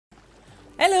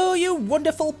Hello, you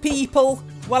wonderful people.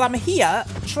 Well, I'm here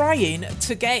trying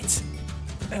to get...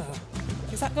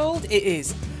 is that gold? It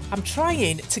is. I'm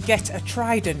trying to get a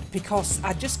trident because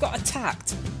I just got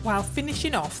attacked while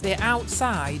finishing off the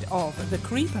outside of the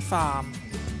creeper farm.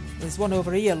 There's one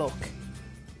over here, look.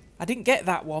 I didn't get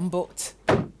that one, but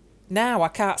now I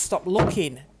can't stop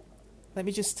looking. Let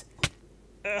me just...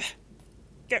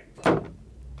 Get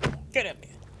it.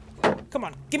 Come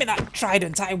on, give me that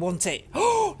trident, I want it.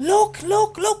 Oh, look,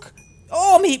 look, look.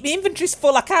 Oh, my inventory's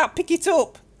full, I can't pick it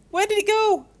up. Where did it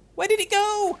go? Where did it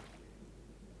go?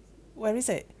 Where is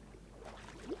it?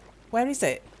 Where is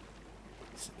it?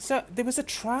 So, there was a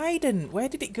trident. Where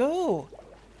did it go?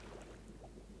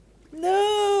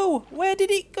 No! Where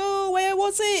did it go? Where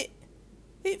was it?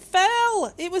 It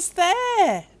fell. It was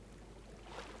there.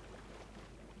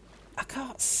 I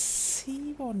can't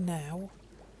see one now.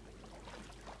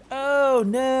 Oh,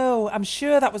 no. I'm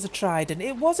sure that was a trident.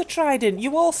 It was a trident.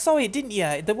 You all saw it, didn't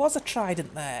you? There was a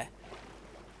trident there.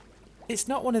 It's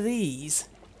not one of these.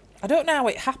 I don't know how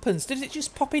it happens. Did it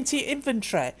just pop into your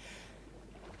inventory?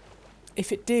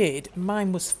 If it did,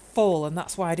 mine was full and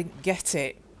that's why I didn't get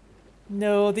it.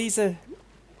 No, these are...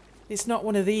 It's not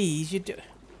one of these. It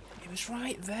was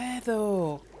right there,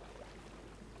 though.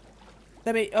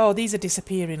 Let me... Oh, these are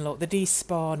disappearing, look. They're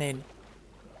despawning.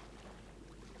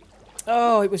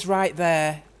 Oh, it was right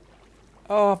there.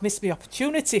 Oh, I've missed my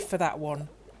opportunity for that one.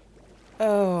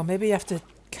 Oh, maybe you have to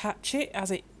catch it as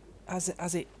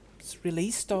it's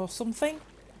released or something.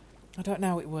 I don't know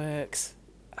how it works.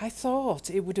 I thought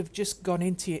it would have just gone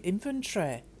into your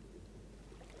inventory.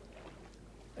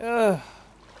 Ugh.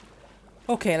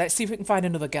 Okay, let's see if we can find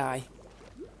another guy.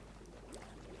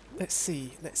 Let's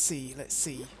see.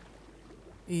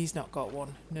 He's not got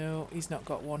one. No, he's not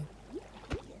got one.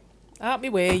 Out me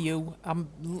way, you.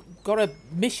 Got a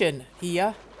mission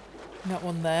here. Not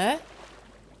one there.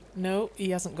 No,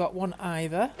 he hasn't got one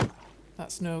either.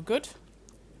 That's no good.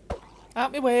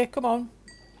 Out me way, come on.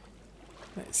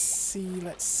 Let's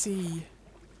see.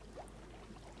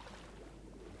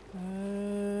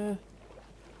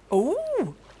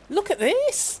 Oh, look at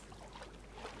this.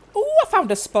 Oh, I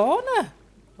found a spawner.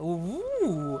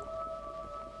 Ooh.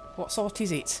 What sort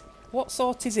is it? What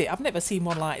sort is it? I've never seen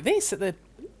one like this at the...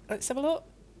 Let's have a look.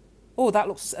 Oh, that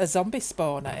looks a zombie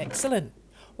spawner. Excellent.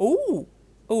 Oh,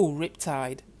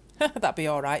 riptide. That'd be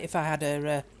all right if I had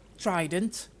a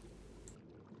trident.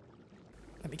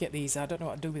 Let me get these. I don't know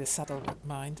what to do with the saddle,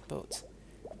 mind, but...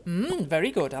 very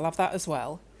good. I'll have that as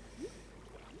well.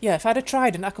 Yeah, if I had a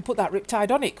trident, I could put that riptide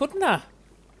on it, couldn't I?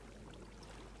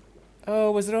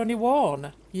 Oh, was there only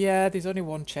one? Yeah, there's only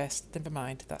one chest. Never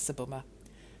mind. That's a bummer.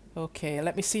 Okay,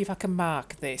 let me see if I can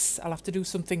mark this. I'll have to do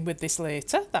something with this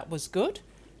later. That was good.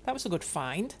 That was a good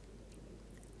find.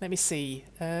 Let me see.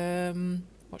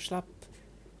 What shall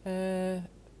I...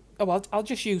 oh, I'll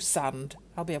just use sand.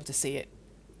 I'll be able to see it.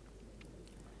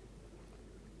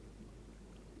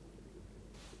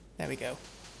 There we go.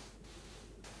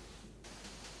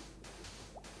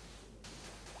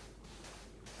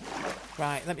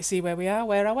 Right, let me see where we are.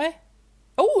 Where are we?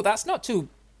 Oh, that's not too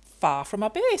far from our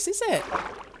base, is it?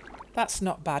 That's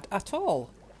not bad at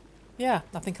all. Yeah,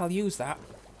 I think I'll use that.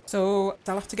 So,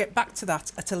 I'll have to get back to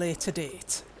that at a later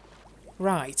date.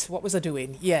 Right, what was I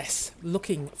doing? Yes,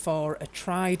 looking for a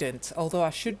trident. Although I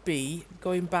should be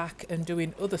going back and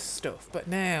doing other stuff. But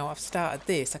now I've started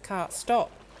this, I can't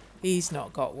stop. He's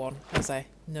not got one, has he?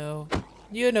 No.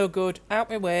 You're no good. Out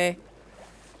my way.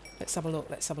 Let's have a look,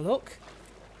 let's have a look.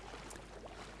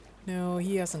 No,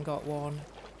 he hasn't got one.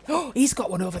 Oh, he's got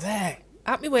one over there.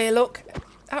 Out my way, look.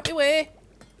 Out my way.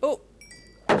 Oh.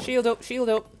 Shield up, shield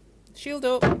up. Shield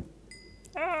up.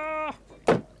 Ah.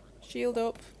 Shield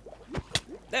up.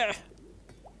 There.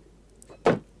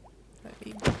 Let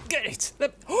me get it.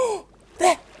 Oh,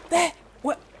 there.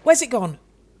 Where's it gone?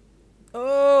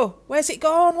 Oh, where's it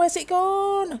gone? Where's it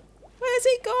gone? Where's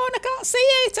it gone? I can't see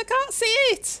it. I can't see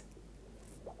it.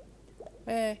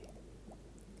 Where?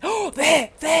 Oh, there.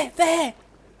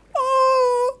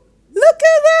 Oh, look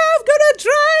at that. I've got a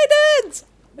trident.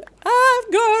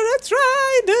 I've got a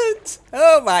trident.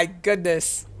 Oh, my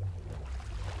goodness.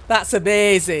 That's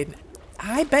amazing.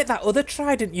 I bet that other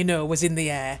trident, you know, was in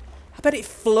the air. I bet it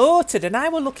floated and I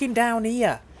were looking down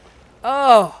here.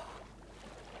 Oh,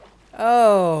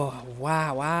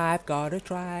 wow, I've got a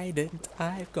trident.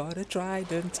 I've got a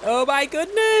trident. Oh, my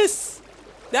goodness.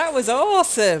 That was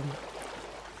awesome.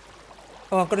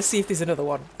 Oh, I've got to see if there's another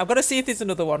one. I've got to see if there's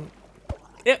another one.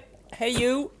 Yep. Hey,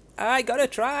 you. I got a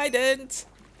trident.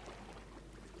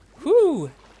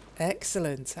 Whew.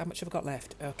 Excellent. How much have I got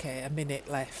left? Okay, a minute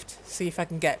left. See if I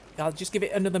can get... I'll just give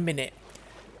it another minute.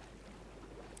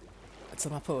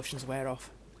 till my potions wear off.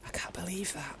 I can't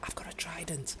believe that. I've got a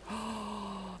trident.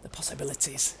 Oh, the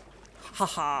possibilities.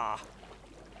 Haha.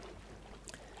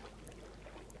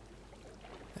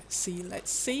 Let's see,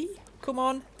 let's see. Come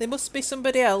on. There must be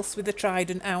somebody else with a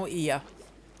trident out here.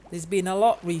 There's been a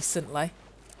lot recently.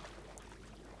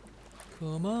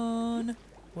 Come on.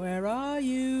 Where are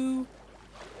you?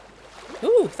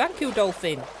 Ooh, thank you,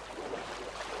 dolphin.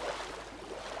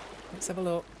 Let's have a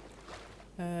look.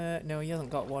 No, he hasn't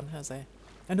got one, has he?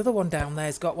 Another one down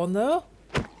there's got one, though.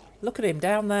 Look at him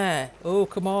down there. Oh,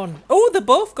 come on. Oh, they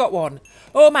both got one.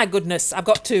 Oh, my goodness. I've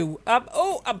got two.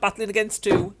 I'm battling against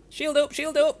two. Shield up,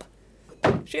 shield up.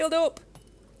 Shield up.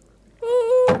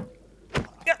 Ooh.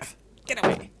 Get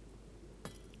away.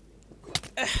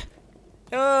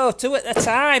 Oh, two at a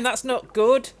time. That's not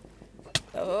good.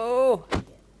 Oh.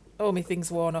 Oh, my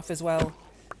thing's worn off as well.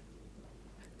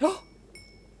 Oh.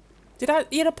 Did I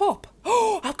hear a pop?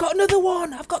 Oh, I've got another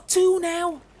one. I've got two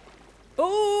now.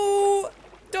 Oh,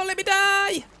 don't let me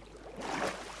die.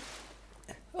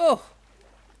 Oh,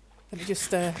 let me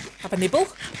just have a nibble.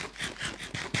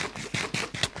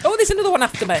 Oh, there's another one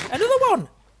after me. Another one.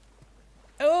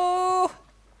 Oh,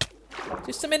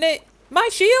 just a minute. My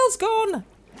shield's gone.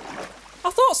 I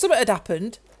thought something had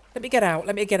happened. Let me get out.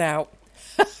 Let me get out.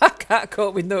 I can't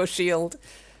cope with no shield.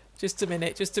 Just a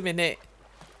minute. Just a minute.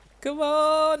 Come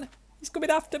on. He's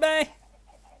coming after me.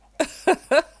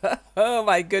 Oh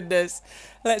my goodness.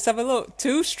 Let's have a look.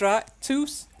 Two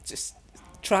just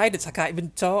tridents. I can't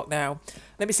even talk now.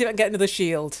 Let me see if I can get another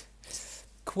shield.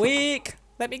 Quick.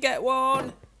 Let me get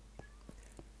one.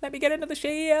 Let me get another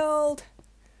shield.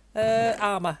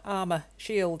 Armour.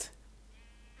 Shield.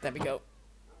 There we go.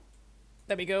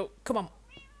 There we go. Come on.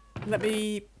 Let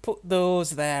me put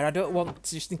those there. I don't want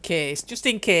to, just in case. Just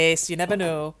in case. You never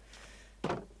know.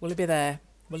 Will he be there?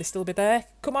 Will he still be there?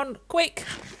 Come on, quick!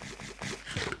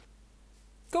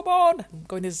 Come on! I'm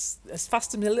going as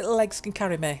fast as my little legs can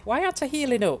carry me. Why aren't I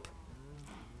healing up?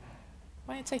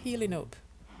 Why aren't I healing up?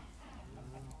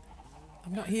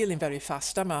 I'm not healing very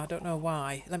fast, am I? I don't know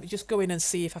why. Let me just go in and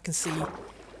see if I can see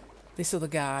this other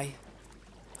guy.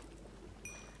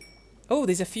 Oh,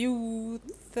 there's a few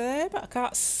there, but I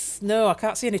can't... No, I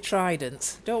can't see any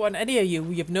tridents. Don't want any of you.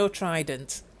 You have no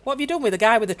trident. What have you done with the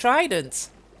guy with the trident?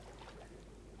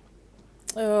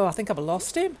 Oh, I think I've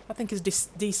lost him. I think he's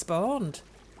despawned.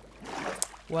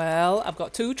 Well, I've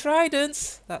got two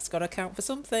tridents. That's got to count for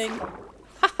something.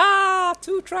 Ha ha!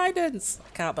 Two tridents. I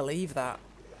can't believe that.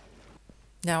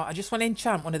 Now, I just want to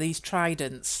enchant one of these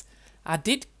tridents. I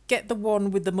did get the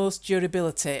one with the most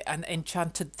durability and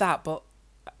enchanted that, but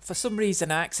for some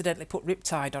reason I accidentally put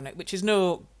Riptide on it, which is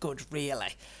no good,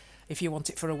 really, if you want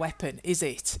it for a weapon, is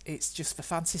it? It's just for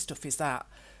fancy stuff, is that?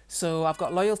 So I've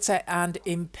got loyalty and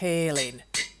impaling.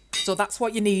 So that's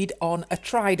what you need on a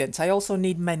trident. I also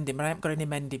need mending, but I haven't got any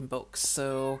mending books.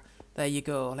 So there you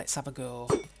go. Let's have a go.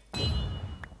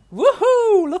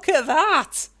 Woohoo! Look at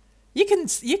that. You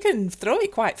can throw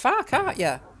it quite far, can't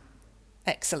you?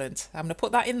 Excellent. I'm going to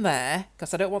put that in there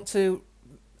because I don't want to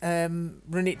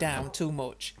run it down too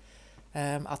much.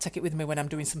 I'll take it with me when I'm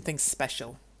doing something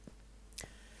special.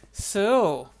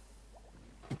 So...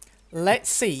 let's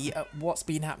see what's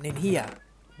been happening here.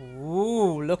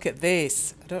 Ooh, look at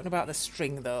this. I don't know about the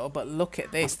string though, but look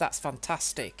at this. That's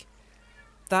fantastic.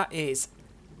 That is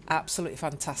absolutely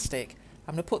fantastic.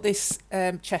 I'm going to put this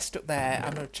chest up there.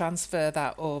 I'm going to transfer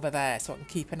that over there so I can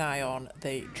keep an eye on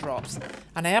the drops.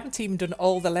 And I haven't even done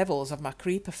all the levels of my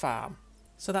creeper farm.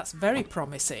 So that's very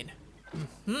promising.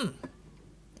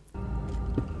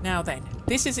 Now then,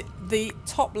 this is the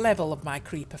top level of my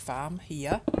creeper farm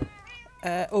here.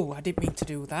 Oh, I didn't mean to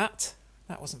do that.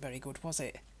 That wasn't very good, was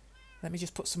it? Let me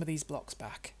just put some of these blocks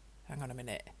back. Hang on a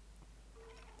minute.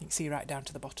 You can see right down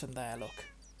to the bottom there, look.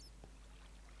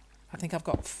 I think I've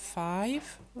got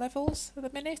 5 levels at the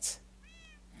minute.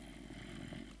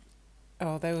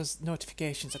 Oh, those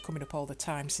notifications are coming up all the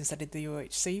time since I did the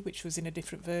OHC, which was in a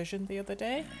different version the other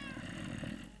day.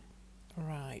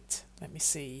 Right, let me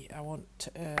see. I want...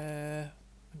 let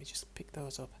me just pick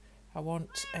those up. I want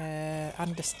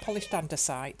polished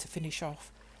andesite to finish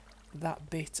off that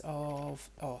bit of...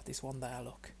 Oh, there's one there,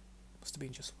 look. Must have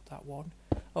been just that one.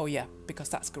 Oh, yeah, because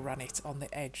that's granite on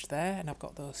the edge there, and I've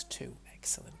got those 2.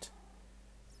 Excellent.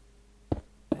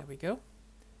 There we go.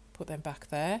 Put them back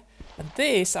there. And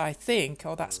this, I think...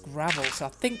 Oh, that's gravel. So I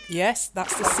think, yes,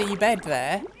 that's the seabed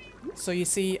there. So you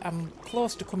see, I'm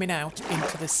close to coming out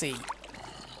into the sea,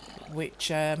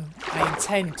 which I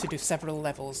intend to do several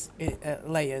layers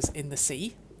in the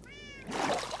sea,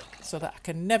 so that I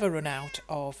can never run out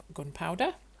of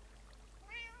gunpowder.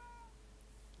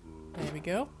 There we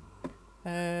go.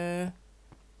 And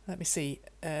Let me see.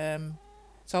 So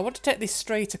I want to take this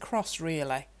straight across,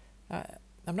 really. I'm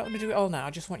not going to do it all now. I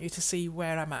just want you to see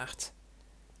where I'm at.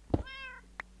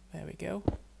 There we go.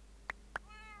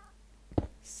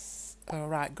 All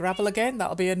right, gravel again.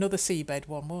 That'll be another seabed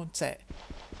one, won't it?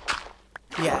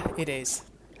 Yeah, it is.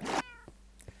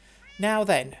 Now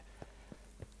then,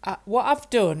 what I've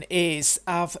done is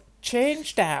I've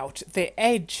changed out the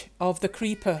edge of the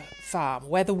creeper farm,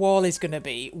 where the wall is going to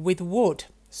be, with wood,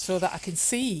 so that I can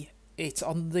see it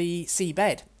on the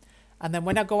seabed. And then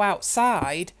when I go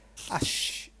outside,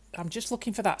 I'm just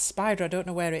looking for that spider. I don't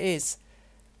know where it is.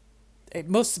 It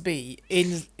must be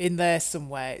in there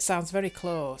somewhere. It sounds very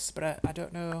close, but I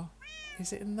don't know.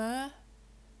 Is it in there?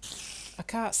 I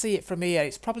can't see it from here.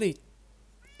 It's probably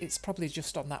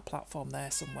just on that platform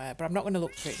there somewhere. But I'm not going to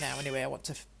look for it now anyway. I want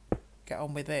to get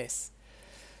on with this.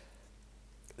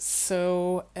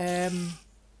 So,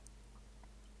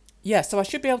 yeah, so I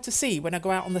should be able to see when I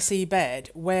go out on the seabed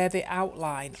where the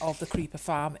outline of the creeper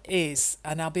farm is.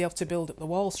 And I'll be able to build up the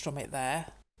walls from it there.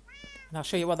 And I'll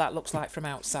show you what that looks like from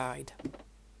outside.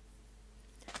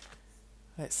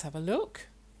 Let's have a look.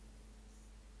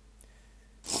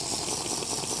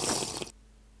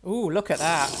 Ooh, look at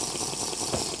that.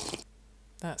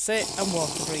 That's it, and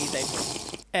water breathing.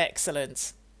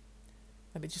 Excellent.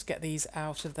 Let me just get these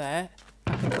out of there.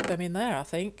 I can put them in there, I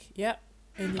think. Yep,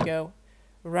 in you go.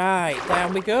 Right,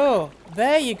 down we go.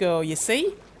 There you go, you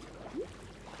see?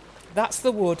 That's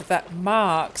the wood that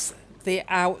marks the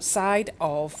outside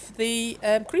of the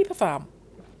creeper farm.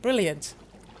 Brilliant.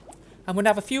 I'm going to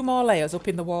have a few more layers up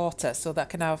in the water so that I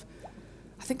can have,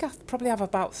 I think I probably have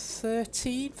about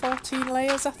 13, 14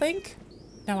 layers, I think.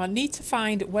 Now I need to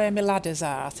find where my ladders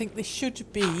are. I think they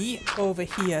should be over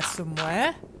here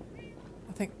somewhere.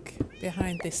 I think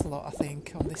behind this lot, I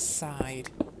think, on this side.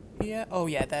 Here? Oh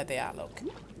yeah, there they are, look.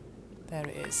 There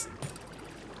it is.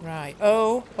 Right.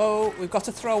 Oh, we've got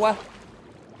a thrower.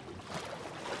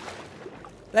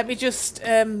 Let me just,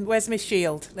 where's my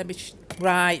shield? Let me,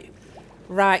 right,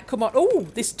 come on. Oh,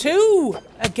 there's two!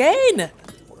 Again!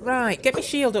 Right, get me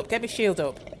shield up,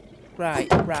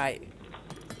 Right.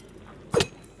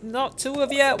 Not two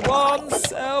of you at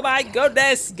once! Oh my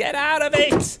goodness, get out of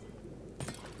it!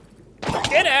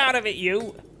 Get out of it,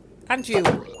 you! And you.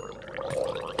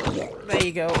 There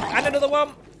you go. And another one!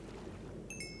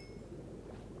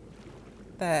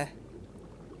 There.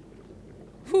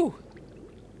 Whew.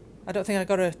 I don't think I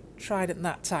got a trident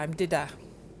that time, did I? I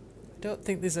don't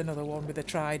think there's another one with a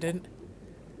trident.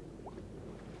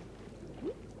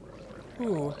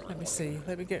 Ooh, let me see.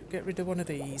 Let me get rid of one of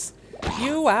these.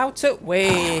 You out of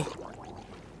way!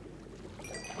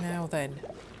 Now then.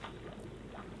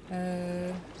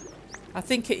 I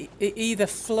think it either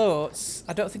floats.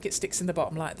 I don't think it sticks in the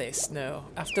bottom like this, no.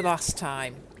 After last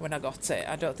time, when I got it,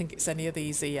 I don't think it's any of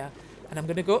these here. And I'm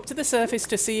going to go up to the surface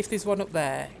to see if there's one up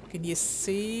there. Can you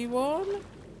see one?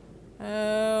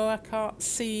 Oh, I can't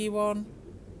see one.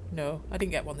 No, I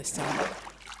didn't get one this time.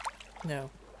 No,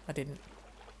 I didn't.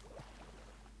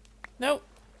 No.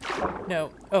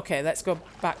 No. Okay, let's go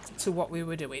back to what we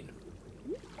were doing.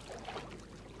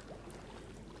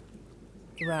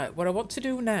 Right, what I want to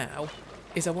do now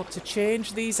is I want to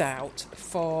change these out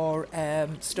for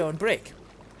stone brick.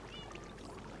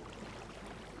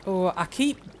 Oh, I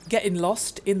keep getting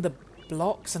lost in the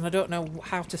blocks and I don't know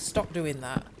how to stop doing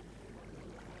that.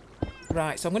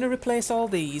 Right, so I'm going to replace all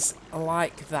these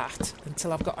like that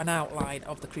until I've got an outline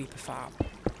of the creeper farm.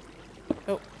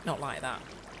 Oh, not like that.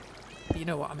 But you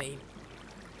know what I mean.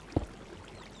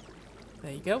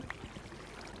 There you go.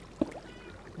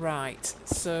 Right,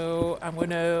 so I'm going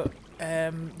to...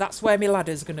 that's where my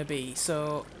ladder's going to be.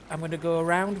 So I'm going to go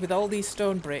around with all these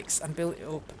stone bricks and build it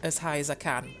up as high as I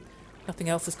can. Nothing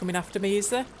else is coming after me, is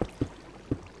there?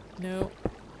 No.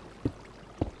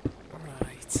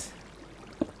 Right.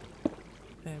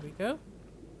 There we go.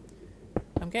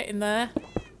 I'm getting there.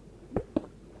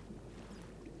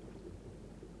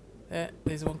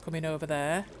 There's one coming over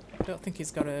there. I don't think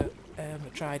he's got a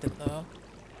trident though.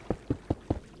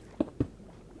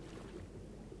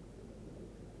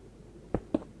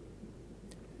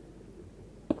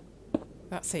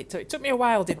 That's it. So it took me a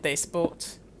while, did this,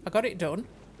 but I got it done.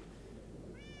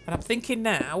 And I'm thinking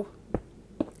now,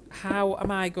 how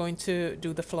am I going to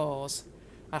do the floors?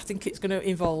 I think it's going to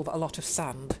involve a lot of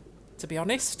sand, to be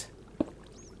honest.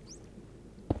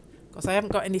 Because I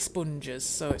haven't got any sponges,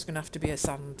 so it's going to have to be a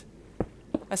sand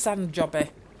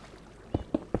jobby.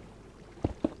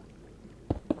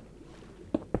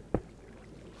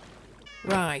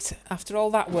 Right, after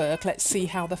all that work, let's see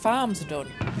how the farm's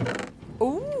done.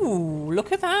 Ooh,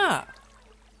 look at that.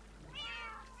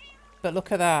 But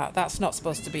look at that. That's not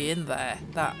supposed to be in there.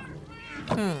 That...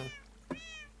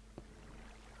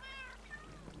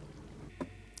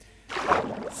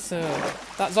 So,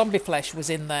 that zombie flesh was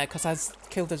in there because I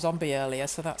killed a zombie earlier,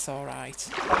 so that's alright.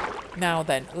 Now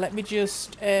then, let me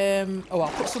just... oh, I'll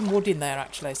put some wood in there,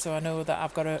 actually, so I know that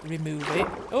I've got to remove it.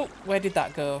 Oh, where did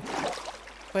that go?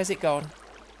 Where's it gone?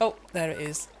 Oh, there it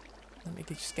is. Let me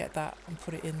just get that and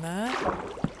put it in there.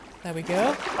 There we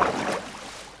go.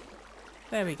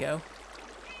 There we go.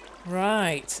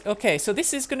 Right. Okay, so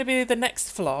this is going to be the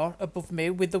next floor above me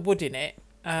with the wood in it.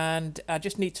 And I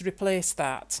just need to replace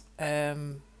that.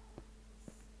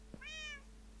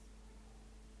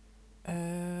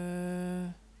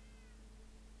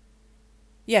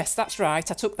 Yes, that's right.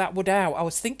 I took that wood out. I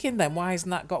was thinking then, why hasn't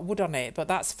that got wood on it? But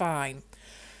that's fine.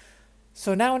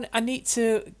 So now I need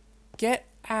to get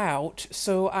out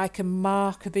so I can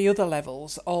mark the other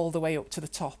levels all the way up to the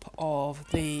top of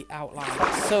the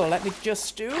outline. So let me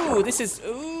just... Ooh, this is...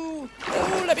 Ooh,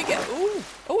 let me get... Ooh,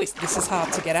 this is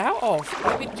hard to get out of.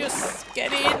 Let me just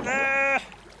get in.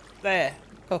 There.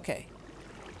 Okay.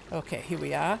 Okay, here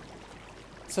we are.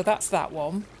 So that's that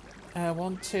one.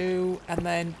 1, 2, and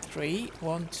then 3.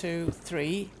 1, 2,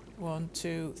 3. 1,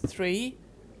 2, 3.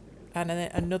 And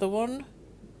then another one.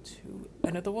 2,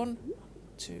 another one.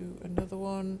 2, another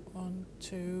one. 1,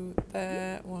 2,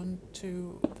 there. 1,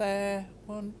 2, there.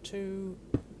 1, 2,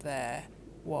 there.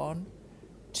 1,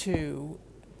 2.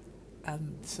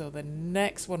 And so the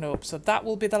next one up. So that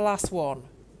will be the last one.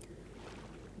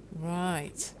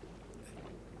 Right.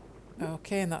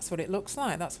 Okay, and that's what it looks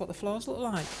like. That's what the floors look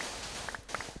like.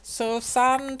 So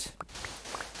sand.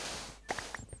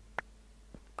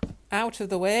 Out of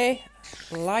the way.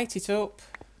 Light it up.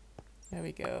 There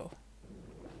we go.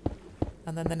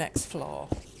 And then the next floor.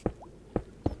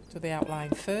 So the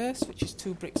outline first, which is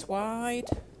 2 bricks wide.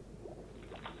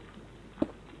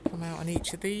 Come out on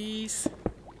each of these.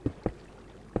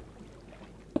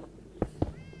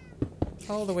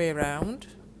 All the way around.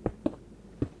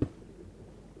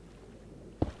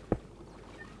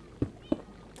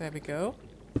 There we go.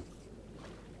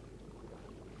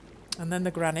 And then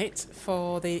the granite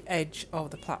for the edge of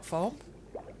the platform.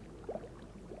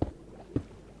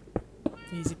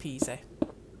 Easy peasy.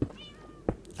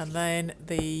 And then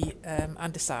the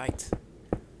andesite.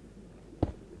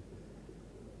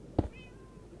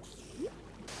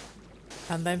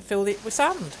 And then fill it with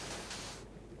sand.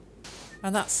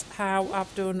 And that's how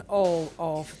I've done all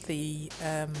of the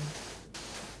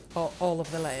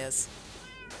layers.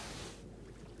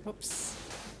 Oops.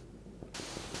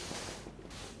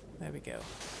 There we go.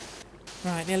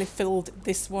 Right, nearly filled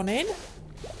this one in.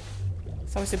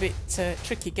 So it's a bit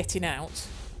tricky getting out.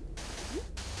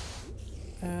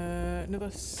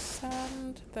 Another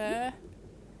sand there.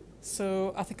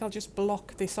 So I think I'll just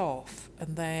block this off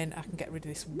and then I can get rid of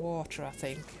this water, I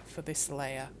think, for this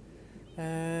layer.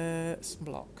 Some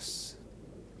blocks.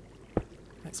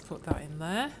 Let's put that in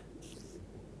there.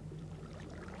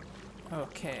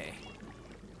 Okay.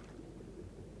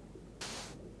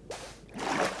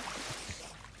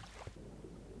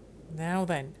 Now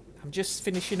then, I'm just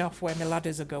finishing off where my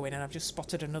ladders are going and I've just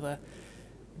spotted another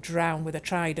drown with a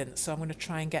trident, so I'm going to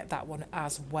try and get that one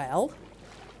as well.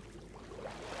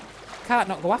 Can't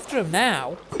not go after him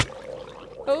now.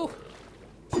 Oh!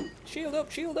 Shield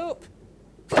up, shield up!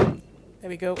 There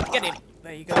we go. Get him!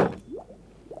 There you go.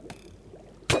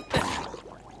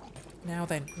 Now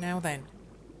then, now then.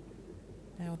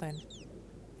 Now then.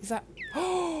 Is that...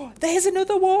 Oh! There's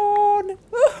another one!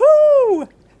 Woohoo!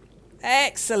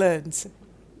 Excellent!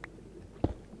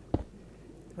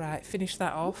 Right, finish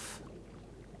that off.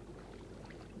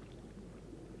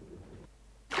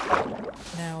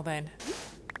 Now then.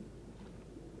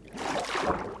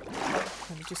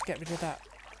 Let me just get rid of that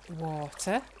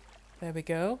water. There we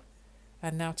go.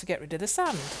 And now to get rid of the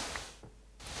sand.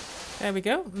 There we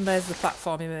go. And there's the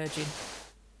platform emerging.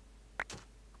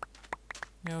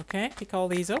 Okay, pick all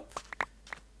these up.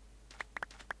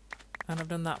 And I've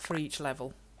done that for each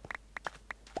level.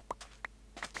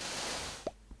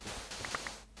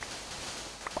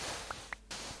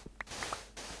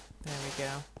 There we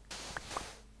go.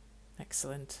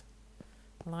 Excellent.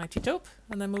 Light it up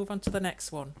and then move on to the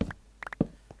next one.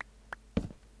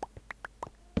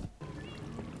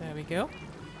 There we go.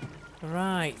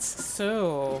 Right,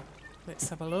 so let's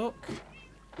have a look.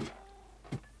 You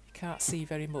can't see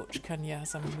very much, can you,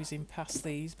 as I'm whizzing past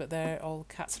these, but they're all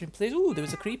cats are in place. Ooh, there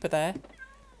was a creeper there.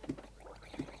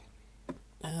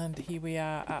 And here we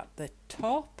are at the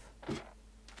top.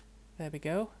 There we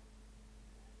go.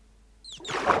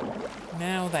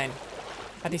 Now then,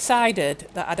 I decided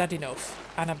that I'd had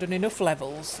enough, and I've done enough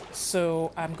levels,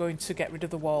 so I'm going to get rid of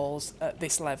the walls at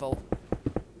this level.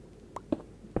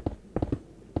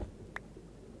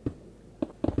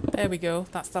 There we go,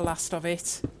 that's the last of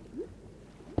it.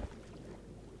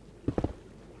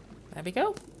 There we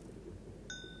go.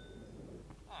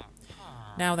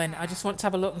 Now then, I just want to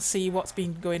have a look and see what's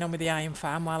been going on with the iron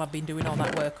farm while I've been doing all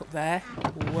that work up there.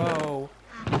 Whoa.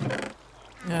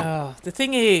 Oh, the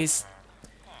thing is,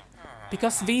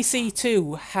 because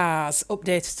VC2 has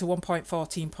updated to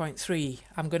 1.14.3,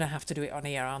 I'm going to have to do it on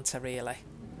here, aren't I, really?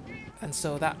 And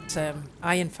so that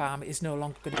iron farm is no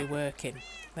longer going to be working.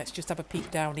 Let's just have a peek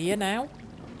down here now.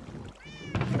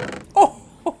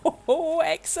 Oh,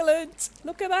 excellent!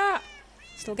 Look at that!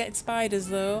 Still getting spiders,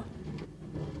 though.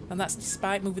 And that's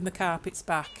despite moving the carpets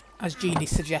back, as Jeannie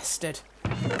suggested.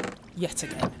 Yet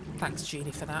again. Thanks,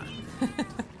 Jeannie, for that.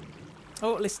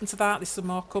 Oh, listen to that. There's some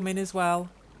more coming as well.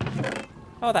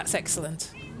 Oh, that's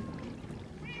excellent.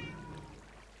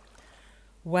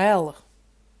 Well,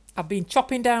 I've been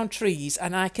chopping down trees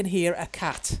and I can hear a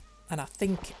cat. And I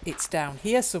think it's down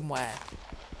here somewhere.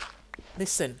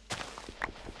 Listen.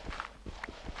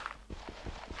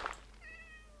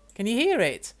 Can you hear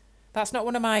it? That's not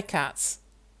one of my cats.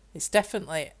 It's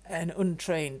definitely an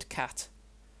untrained cat.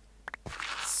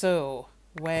 So,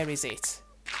 where is it?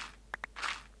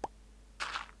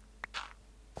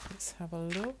 Let's have a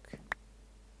look.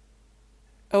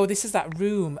 Oh, this is that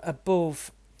room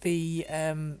above the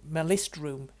my list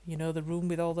room. You know, the room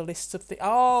with all the lists of the...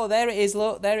 Oh, there it is,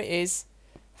 look, there it is.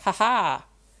 Ha-ha.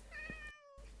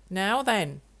 Now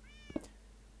then.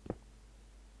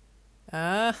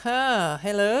 Aha,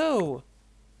 hello.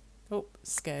 Oh,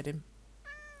 scared him.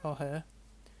 Or her.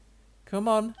 Come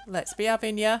on, let's be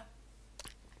having ya.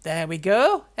 There we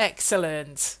go.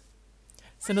 Excellent.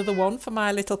 It's another one for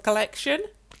my little collection.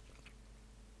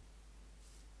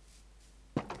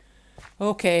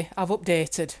 Okay, I've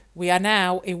updated. We are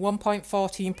now in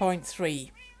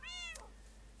 1.14.3.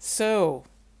 So.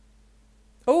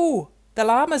 Oh, the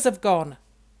llamas have gone.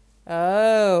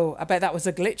 Oh, I bet that was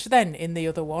a glitch then in the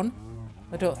other one.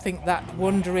 I don't think that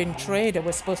wandering trader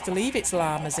was supposed to leave its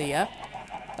llamas here.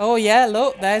 Oh yeah,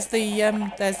 look, there's the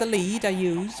lead I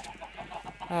used.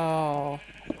 Oh,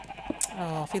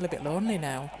 I feel a bit lonely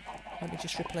now. Let me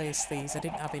just replace these. I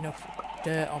didn't have enough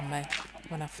dirt on me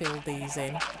when I filled these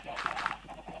in.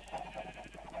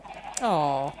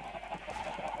 Oh.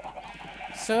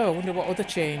 So, I wonder what other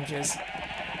changes.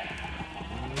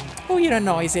 Oh, you're a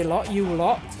noisy lot, you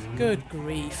lot. Good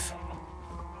grief.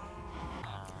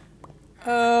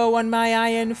 Oh, and my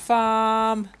iron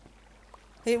farm.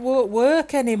 It won't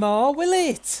work anymore, will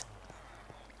it?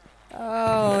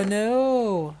 Oh,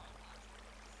 no.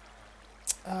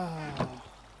 Oh.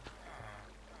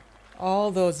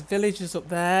 All those villagers up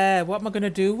there. What am I going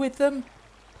to do with them?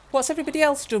 What's everybody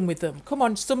else done with them? Come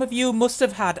on, some of you must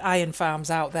have had iron farms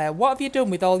out there. What have you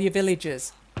done with all your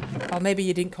villagers? Or maybe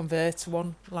you didn't convert to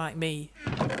one like me.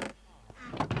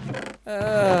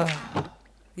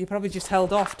 You probably just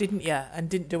held off, didn't you? And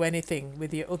didn't do anything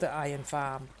with your other iron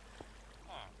farm.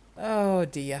 Oh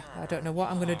dear, I don't know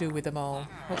what I'm going to do with them all.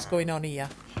 What's going on here?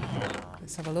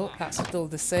 Let's have a look. That's still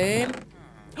the same.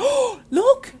 Oh,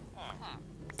 look!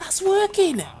 That's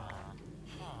working!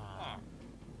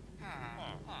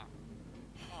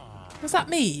 Was that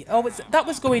me? Oh, that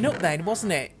was going up then,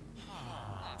 wasn't it?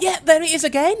 Yeah, there it is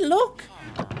again, look!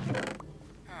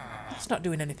 That's not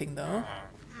doing anything though.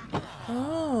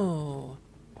 Oh.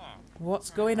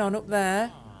 What's going on up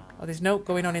there? Oh, there's no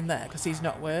going on in there because he's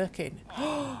not working.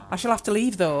 I shall have to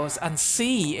leave those and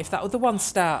see if that other one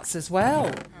starts as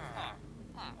well.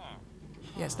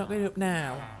 Yeah, it's not going up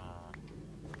now.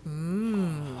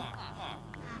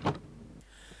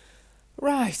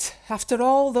 Right, after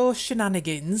all those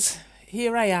shenanigans,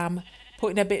 here I am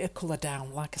putting a bit of colour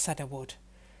down like I said I would.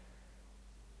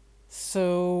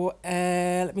 So,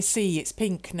 let me see, it's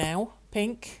pink now.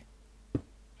 Pink,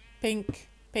 pink,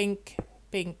 pink,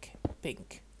 pink,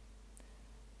 pink.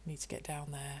 Need to get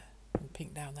down there and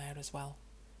pink down there as well.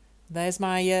 There's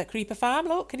my creeper farm,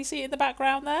 look, can you see it in the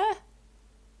background there?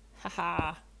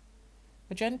 Haha.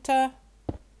 Magenta,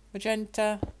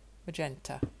 magenta,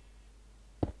 magenta.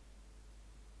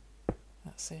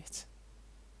 That's it.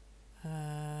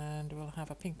 And we'll have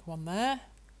a pink one there.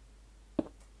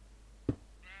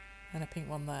 And a pink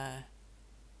one there.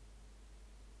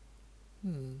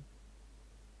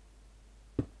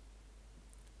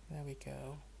 There we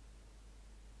go.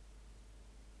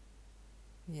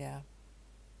 Yeah.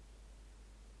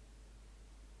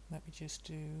 Let me just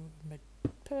do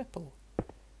purple.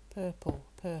 Purple,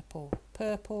 purple,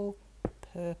 purple,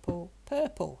 purple,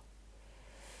 purple.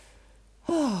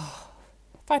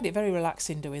 I find it very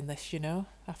relaxing doing this, you know,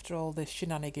 after all the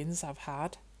shenanigans I've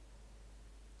had.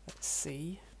 Let's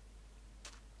see.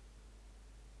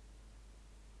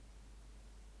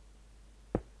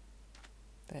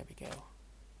 There we go.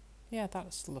 Yeah,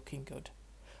 that's looking good.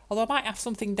 Although I might have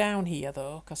something down here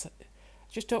though, because I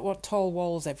just don't want tall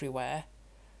walls everywhere.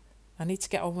 I need to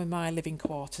get on with my living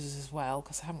quarters as well,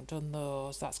 because I haven't done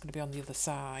those. That's going to be on the other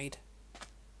side.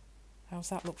 How's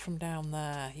that look from down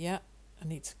there? Yeah, I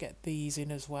need to get these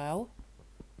in as well.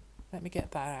 Let me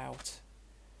get that out.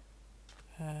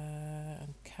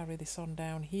 And carry this on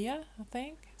down here, I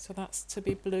think. So that's to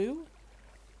be blue.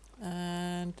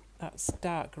 And that's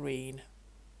dark green.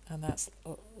 And that's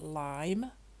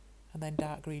lime. And then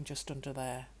dark green just under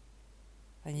there.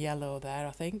 And yellow there,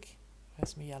 I think.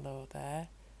 Where's my yellow there?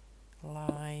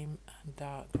 Lime and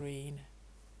dark green.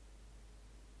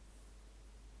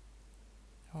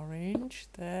 Orange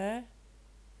there.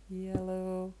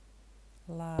 Yellow.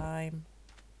 Lime.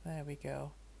 There we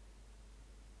go.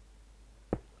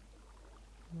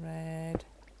 Red.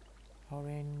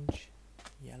 Orange.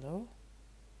 Yellow.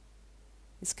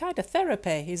 It's kind of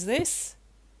therapy, is this?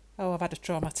 Oh, I've had a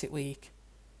traumatic week.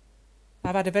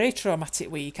 I've had a very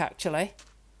traumatic week, actually.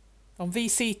 On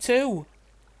VC2.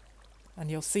 And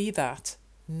you'll see that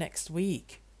next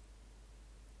week.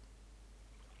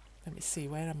 Let me see,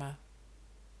 where am I?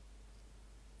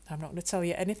 I'm not going to tell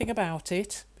you anything about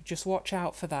it, but just watch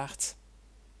out for that.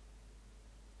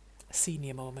 A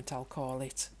senior moment, I'll call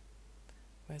it.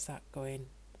 Where's that going?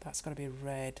 That's got to be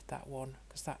red, that one,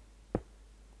 because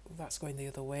that's going the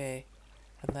other way.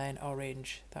 And then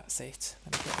orange, that's it.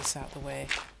 Let me get this out of the way.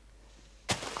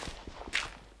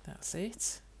 That's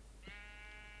it.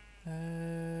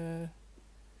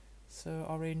 So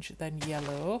orange, then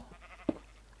yellow,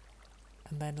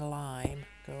 and then lime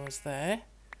goes there.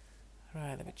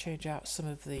 Right, let me change out some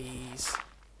of these.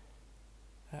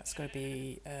 That's going to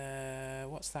be,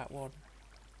 what's that one?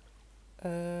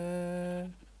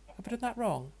 Have I done that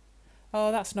wrong?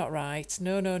 Oh, that's not right.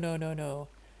 No.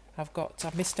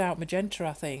 I've missed out magenta,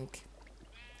 I think.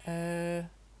 Oh,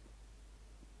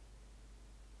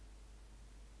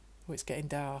 it's getting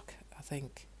dark, I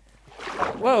think.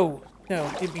 Whoa! No,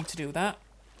 didn't mean to do that.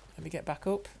 Let me get back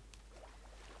up.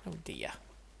 Oh dear.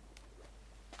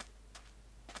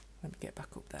 Let me get back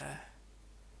up there.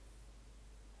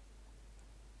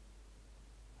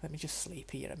 Let me just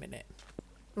sleep here a minute.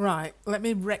 Right, let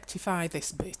me rectify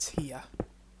this bit here.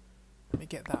 Let me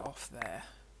get that off there.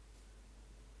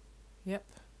 Yep.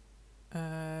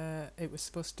 It was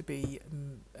supposed to be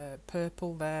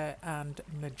purple there and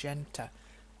magenta.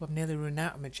 Well, I've nearly run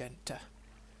out of magenta.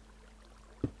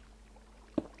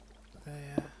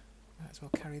 There. Might as well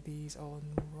carry these on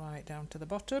right down to the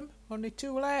bottom. Only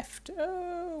 2 left.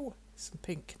 Oh! Some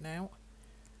pink now.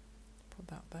 Put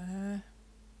that there.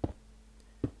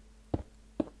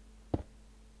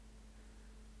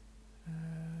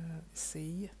 Let's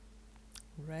see.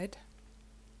 Red.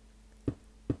 Let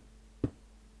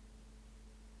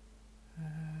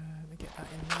me get that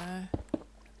in there.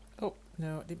 Oh,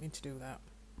 no, I didn't mean to do that.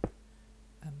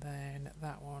 And then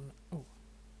that one. Oh,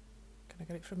 can I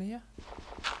get it from here?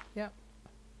 Yep.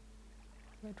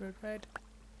 Red.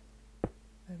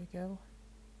 There we go.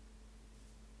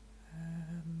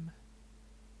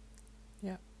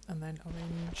 Yeah, and then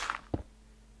orange.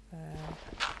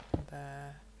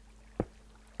 There.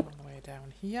 All the way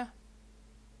down here.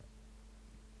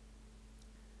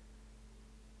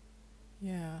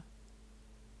 Yeah.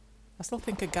 I still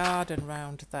think a garden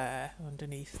round there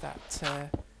underneath that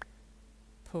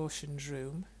potions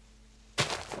room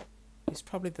is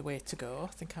probably the way to go. I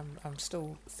think I'm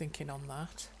still thinking on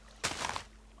that.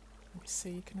 Let me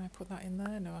see, can I put that in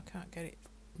there? No, I can't get it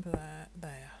there.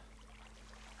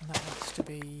 And that looks to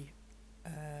be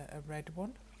a red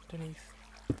one underneath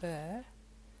there.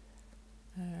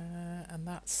 And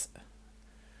that's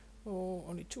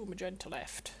only 2 magenta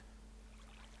left.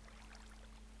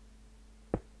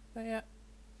 There.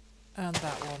 And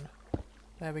that one.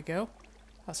 There we go.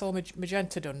 That's all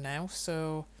magenta done now,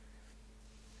 so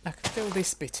I can fill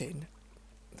this bit in,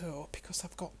 though, because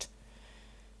I've got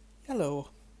yellow.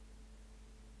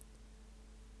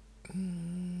 Let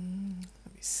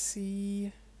me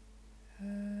see.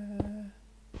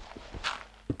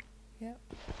 Yep.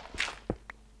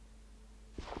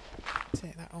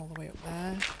 Take that all the way up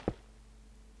there.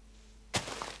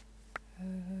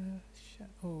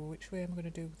 Oh, which way am I going to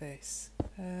do this?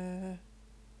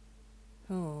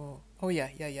 Oh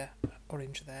yeah.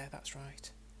 Orange there, that's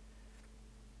right.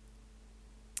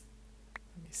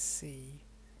 Let me see.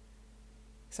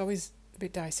 It's always a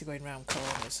bit dicey going round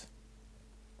corners.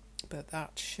 but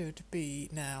that should be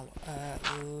now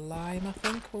lime, I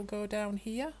think, will go down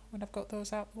here when I've got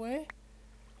those out the way.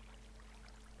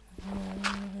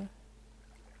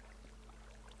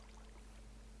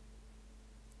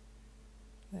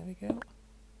 There we go.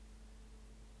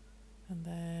 And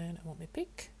then I want my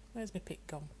pick. Where's my pick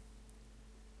gone?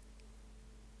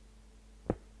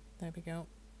 There we go.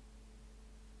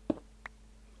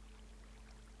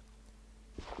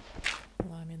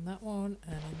 Lime in that one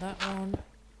and in that one.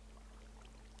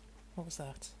 What was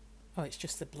that? Oh, it's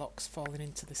just the blocks falling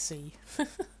into the sea.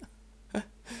 Oh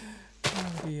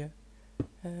dear.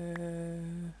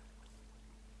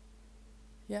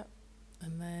 Yep,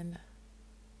 and then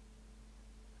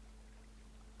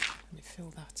let me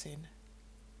fill that in.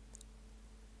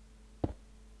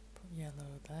 Put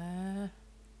yellow there.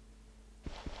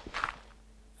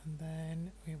 And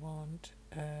then we want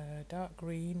dark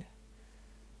green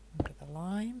under the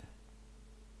lime.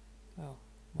 Oh,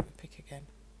 let me pick again.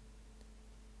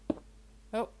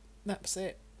 Oh, that's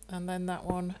it. And then that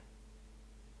one.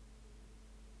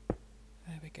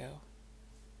 There we go.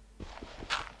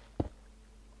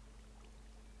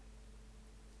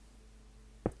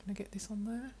 Can I get this on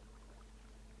there?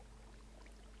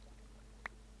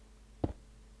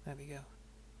 There we go.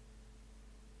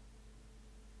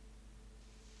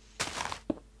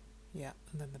 Yeah,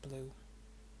 and then the blue.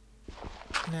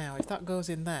 Now, if that goes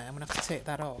in there, I'm going to have to take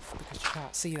that off because you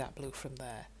can't see that blue from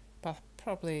there. But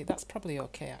that's probably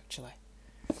okay, actually.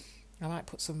 I might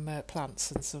put some plants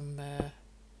and some a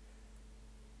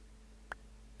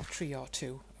tree or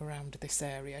two around this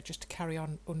area just to carry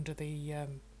on under the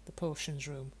potions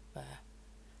room there.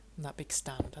 And that big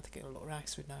stand. I think it'll look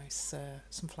nice with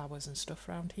some flowers and stuff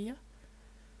around here.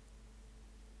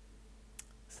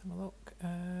 Let's have a look.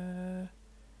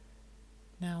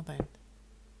 Now then,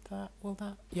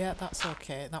 yeah, that's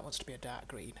okay. That wants to be a dark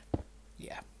green.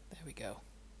 Yeah, there we go.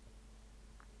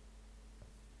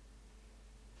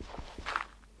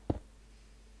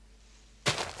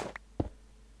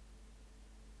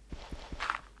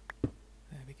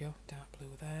 There we go, dark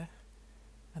blue there.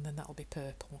 And then that'll be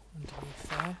purple underneath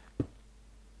there.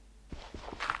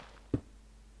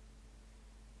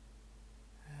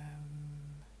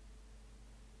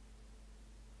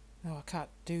 No, I can't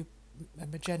do a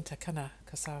magenta, can I?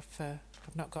 Because I've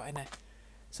not got any.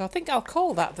 So I think I'll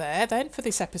call that there then for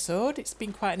this episode. It's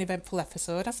been quite an eventful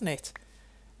episode, hasn't it?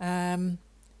 And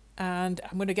I'm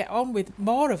going to get on with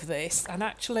more of this and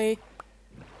actually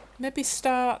maybe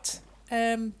start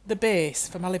the base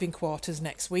for my living quarters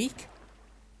next week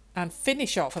and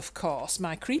finish off, of course,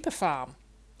 my creeper farm.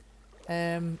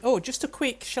 Oh, just a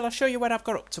quick, shall I show you where I've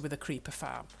got up to with the creeper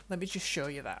farm? Let me just show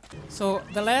you that. So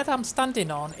the layer that I'm standing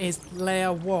on is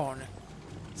layer 1.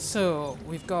 So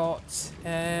we've got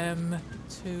layer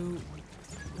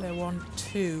 1,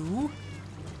 2,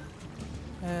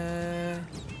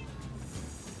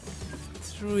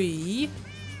 3,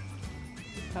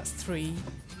 that's 3,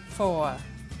 4,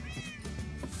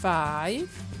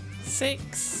 5,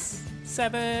 6,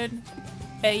 7,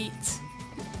 8,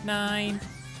 9,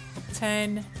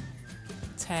 10,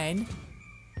 10,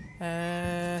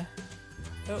 oh,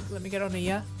 let me get on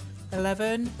here,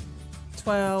 11,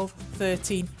 12,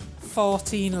 13,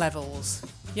 14 levels.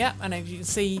 Yeah, and as you can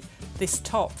see, this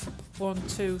top 1,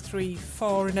 2, 3,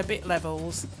 4 and a bit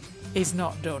levels is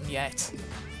not done yet.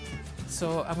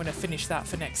 So I'm going to finish that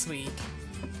for next week.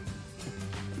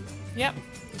 Yep.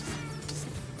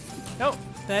 Oh,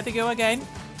 there they go again.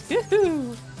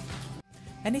 Yoo-hoo!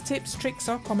 Any tips, tricks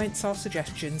or comments or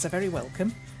suggestions are very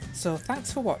welcome. So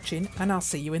thanks for watching and I'll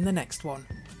see you in the next one.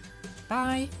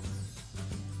 Bye!